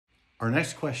Our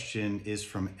next question is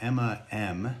from Emma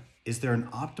M. Is there an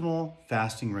optimal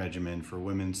fasting regimen for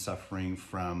women suffering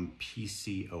from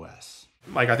PCOS?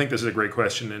 Mike, I think this is a great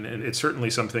question, and it's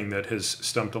certainly something that has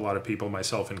stumped a lot of people,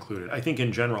 myself included. I think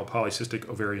in general, polycystic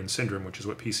ovarian syndrome, which is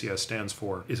what PCOS stands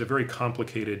for, is a very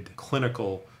complicated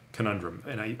clinical conundrum.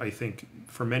 And I think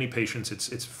for many patients,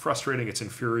 it's frustrating, it's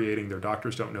infuriating, their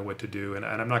doctors don't know what to do, and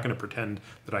I'm not going to pretend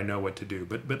that I know what to do.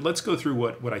 But let's go through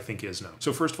what I think is known.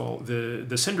 So first of all,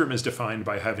 the syndrome is defined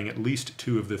by having at least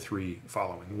two of the three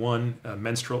following. One,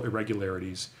 menstrual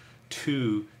irregularities.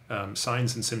 Two,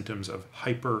 signs and symptoms of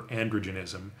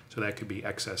hyperandrogenism. So that could be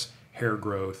excess hair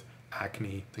growth,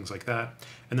 acne, things like that.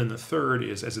 And then the third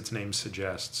is, as its name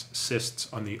suggests,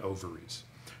 cysts on the ovaries.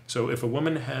 So if a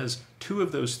woman has two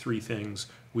of those three things,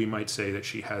 we might say that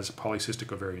she has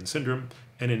polycystic ovarian syndrome,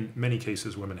 and in many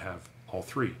cases, women have all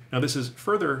three. Now, this is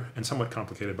further and somewhat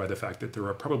complicated by the fact that there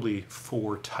are probably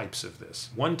four types of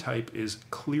this. One type is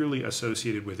clearly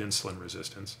associated with insulin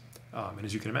resistance. And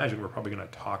as you can imagine, we're probably going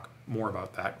to talk more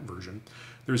about that version.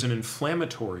 There's an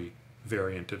inflammatory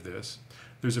variant of this.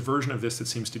 There's a version of this that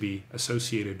seems to be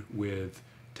associated with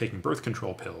taking birth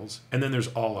control pills. And then there's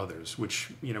all others,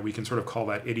 which, we can sort of call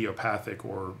that idiopathic,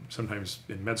 or sometimes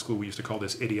in med school we used to call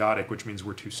this idiotic, which means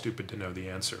we're too stupid to know the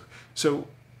answer. So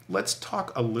let's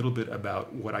talk a little bit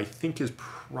about what I think is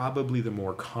probably the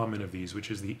more common of these,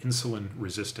 which is the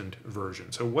insulin-resistant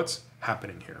version. So what's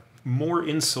happening here? More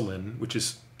insulin, which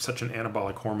is such an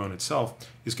anabolic hormone itself,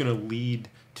 is going to lead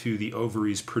to the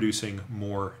ovaries producing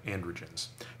more androgens.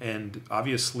 And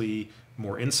obviously,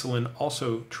 more insulin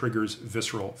also triggers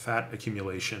visceral fat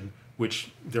accumulation,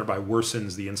 which thereby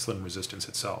worsens the insulin resistance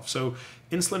itself. So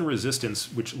insulin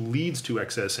resistance, which leads to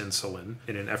excess insulin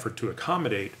in an effort to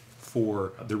accommodate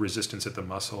for the resistance at the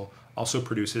muscle, also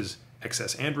produces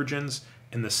excess androgens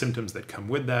and the symptoms that come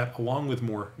with that, along with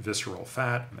more visceral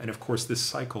fat. And of course, this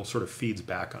cycle sort of feeds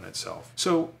back on itself.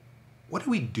 So what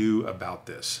do we do about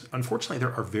this? Unfortunately,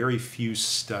 there are very few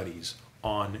studies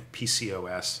on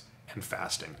PCOS and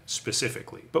fasting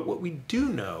specifically. But what we do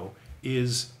know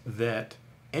is that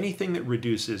anything that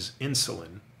reduces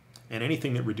insulin and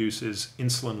anything that reduces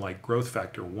insulin-like growth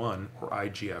factor 1, or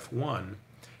IGF-1,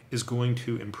 is going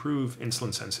to improve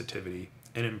insulin sensitivity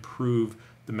and improve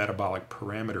the metabolic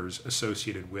parameters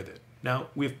associated with it. Now,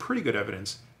 we have pretty good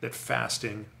evidence that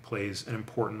fasting plays an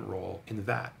important role in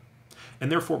that. And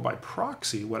therefore, by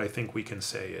proxy, what I think we can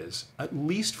say is, at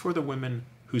least for the women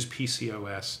whose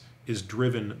PCOS is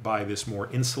driven by this more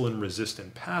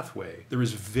insulin-resistant pathway, there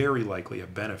is very likely a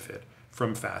benefit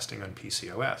from fasting on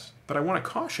PCOS. But I want to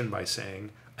caution by saying,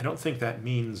 I don't think that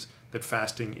means that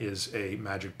fasting is a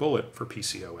magic bullet for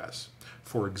PCOS.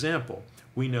 For example,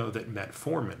 we know that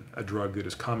metformin, a drug that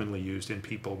is commonly used in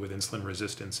people with insulin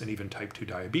resistance and even type 2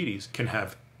 diabetes, can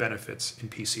have benefits in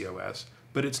PCOS,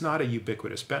 but it's not a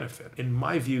ubiquitous benefit. In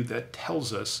my view, that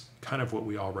tells us kind of what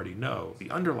we already know.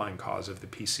 The underlying cause of the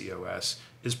PCOS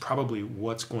is probably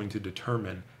what's going to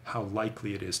determine how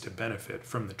likely it is to benefit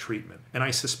from the treatment. And I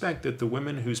suspect that the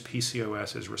women whose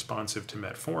PCOS is responsive to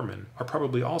metformin are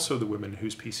probably also the women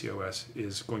whose PCOS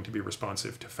is going to be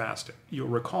responsive to fasting. You'll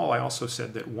recall I also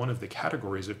said that one of the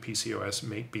categories of PCOS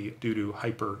may be due to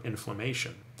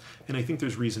hyperinflammation. And I think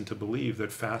there's reason to believe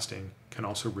that fasting can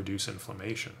also reduce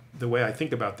inflammation. The way I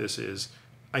think about this is,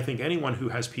 I think anyone who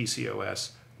has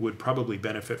PCOS would probably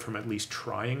benefit from at least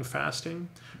trying fasting.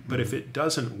 But if it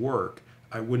doesn't work,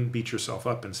 I wouldn't beat yourself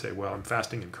up and say, well, I'm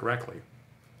fasting incorrectly.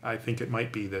 I think it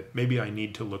might be that maybe I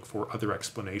need to look for other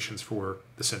explanations for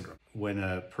the syndrome. When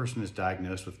a person is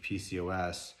diagnosed with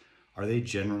PCOS, are they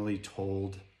generally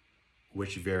told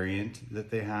which variant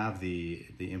that they have, the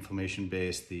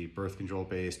inflammation-based, the birth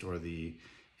control-based, or the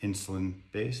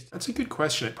insulin-based? That's a good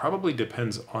question. It probably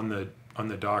depends on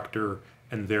the doctor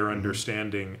and their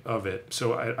understanding of it.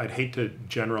 So I'd hate to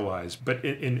generalize, but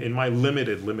in my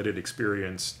limited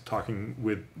experience talking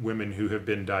with women who have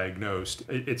been diagnosed,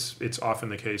 it's often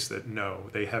the case that no,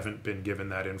 they haven't been given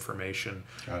that information,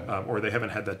 or they haven't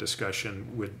had that discussion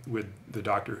with the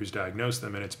doctor who's diagnosed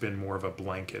them, and it's been more of a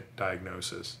blanket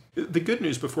diagnosis. The good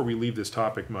news before we leave this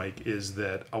topic, Mike, is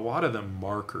that a lot of the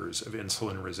markers of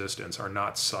insulin resistance are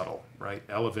not subtle, right?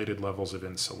 Elevated levels of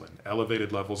insulin,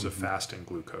 elevated levels of fasting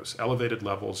glucose, elevated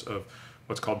levels of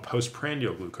what's called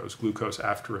postprandial glucose, glucose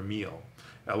after a meal,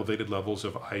 elevated levels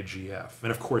of IGF.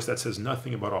 And of course, that says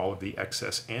nothing about all of the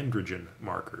excess androgen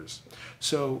markers.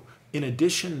 So In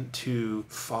addition to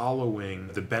following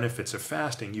the benefits of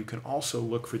fasting, you can also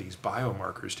look for these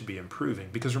biomarkers to be improving.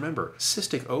 Because remember,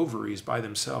 cystic ovaries by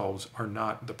themselves are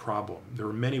not the problem. There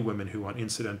are many women who on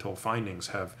incidental findings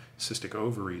have cystic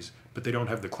ovaries, but they don't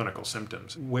have the clinical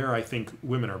symptoms. Where I think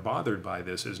women are bothered by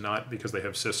this is not because they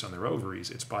have cysts on their ovaries.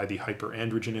 It's by the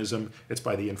hyperandrogenism, it's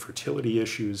by the infertility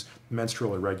issues,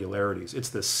 menstrual irregularities. It's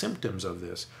the symptoms of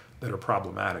this that are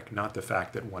problematic, not the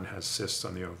fact that one has cysts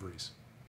on the ovaries.